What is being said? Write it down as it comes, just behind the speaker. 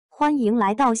欢迎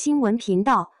来到新闻频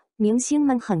道，明星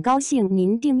们很高兴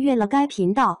您订阅了该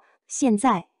频道。现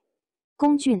在，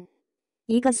龚俊，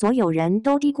一个所有人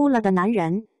都低估了的男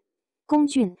人。龚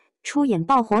俊出演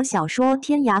爆火小说《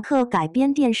天涯客》改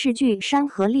编电视剧《山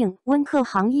河令》，温客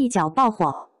行一脚爆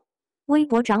火，微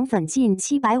博涨粉近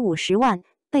750万，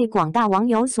被广大网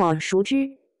友所熟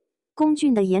知。龚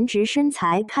俊的颜值身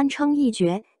材堪称一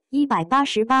绝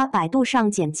，188，百度上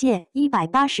简介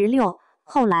186。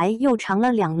后来又长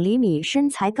了2厘米，身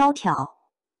材高挑，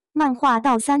漫画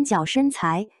倒三角身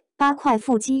材，8块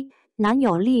腹肌，男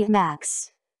友力 max。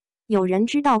有人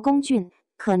知道龚俊，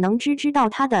可能只知道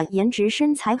他的颜值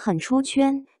身材很出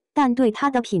圈，但对他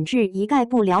的品质一概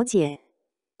不了解。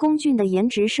龚俊的颜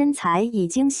值身材已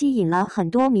经吸引了很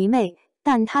多迷妹，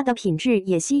但他的品质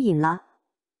也吸引了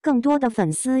更多的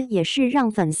粉丝，也是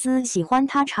让粉丝喜欢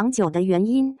他长久的原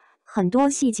因。很多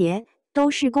细节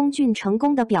都是龚俊成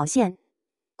功的表现。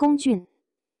龚俊，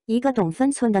一个懂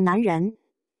分寸的男人。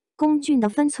龚俊的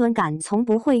分寸感从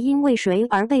不会因为谁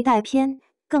而被带偏，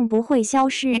更不会消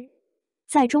失。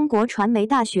在中国传媒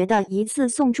大学的一次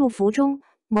送祝福中，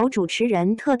某主持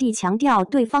人特地强调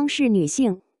对方是女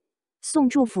性，送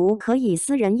祝福可以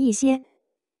私人一些。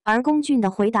而龚俊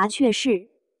的回答却是：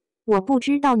我不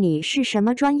知道你是什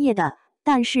么专业的，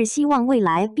但是希望未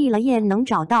来毕了业能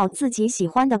找到自己喜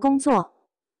欢的工作，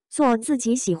做自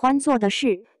己喜欢做的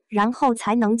事，然后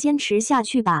才能坚持下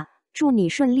去吧，祝你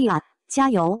顺利啊，加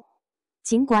油！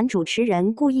尽管主持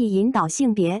人故意引导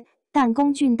性别，但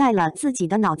龚俊带了自己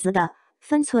的脑子的，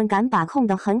分寸感把控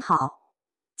得很好。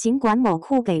尽管某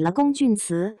库给了龚俊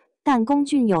词，但龚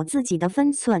俊有自己的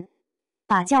分寸，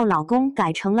把叫老公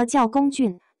改成了叫龚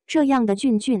俊，这样的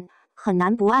俊很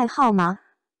难不爱好吗？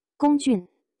龚俊，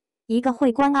一个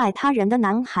会关爱他人的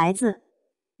男孩子。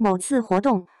某次活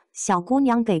动，小姑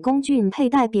娘给龚俊佩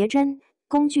戴别针，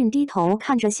龚俊低头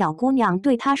看着小姑娘，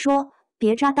对她说：“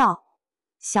别扎到。”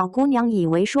小姑娘以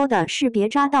为说的是别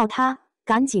扎到她，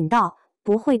赶紧道：“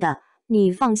不会的，你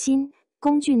放心。”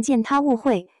龚俊见她误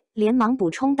会，连忙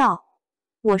补充道：“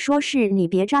我说是你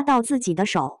别扎到自己的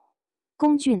手。”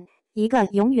龚俊，一个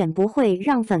永远不会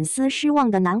让粉丝失望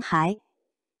的男孩。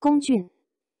龚俊，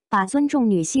把尊重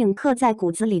女性刻在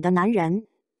骨子里的男人。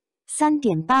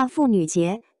3.8妇女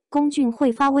节，龚俊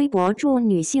会发微博祝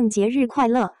女性节日快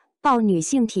乐。报女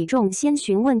性体重先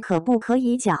询问可不可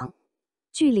以讲。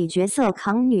剧里角色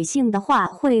扛女性的话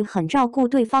会很照顾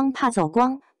对方，怕走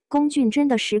光。龚俊真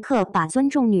的时刻把尊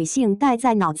重女性带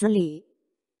在脑子里，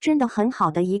真的很好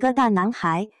的一个大男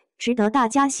孩，值得大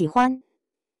家喜欢。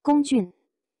龚俊，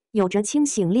有着清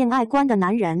醒恋爱观的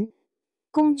男人。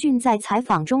龚俊在采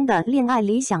访中的恋爱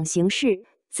理想型是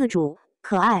自主、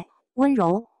可爱、温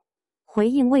柔。回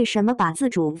应为什么把自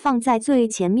主放在最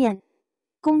前面，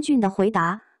龚俊的回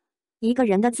答：一个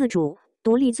人的自主、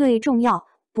独立最重要，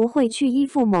不会去依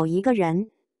附某一个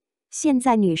人。现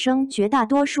在女生绝大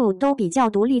多数都比较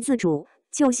独立自主，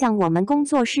就像我们工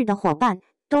作室的伙伴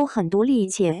都很独立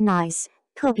且 nice，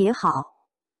 特别好。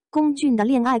龚俊的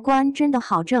恋爱观真的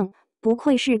好正，不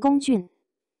愧是龚俊。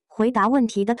回答问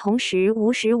题的同时，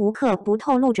无时无刻不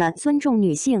透露着尊重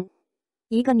女性。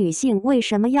一个女性为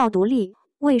什么要独立？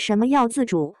为什么要自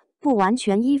主？不完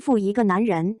全依附一个男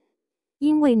人？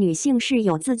因为女性是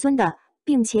有自尊的，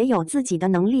并且有自己的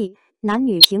能力，男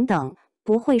女平等，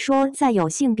不会说再有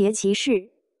性别歧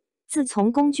视。自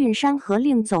从龚俊《山河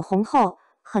令》走红后，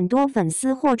很多粉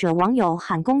丝或者网友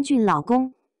喊龚俊老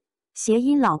公，谐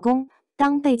音老公。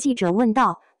当被记者问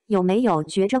到有没有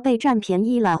觉着被占便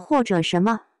宜了或者什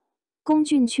么，龚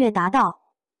俊却答道：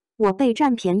我被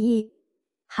占便宜，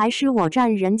还是我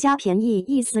占人家便宜？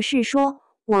意思是说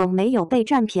我没有被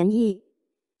占便宜。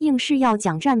硬是要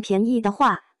讲占便宜的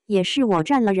话，也是我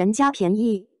占了人家便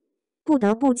宜。不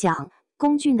得不讲，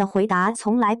龚俊的回答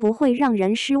从来不会让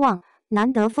人失望，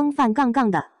难得风范杠杠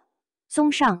的。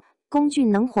综上，龚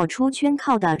俊能火出圈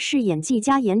靠的是演技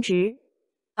加颜值，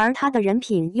而他的人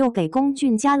品又给龚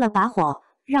俊加了把火，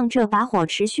让这把火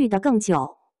持续的更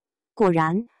久。果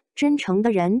然，真诚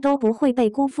的人都不会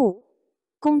被辜负。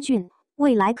龚俊，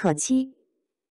未来可期。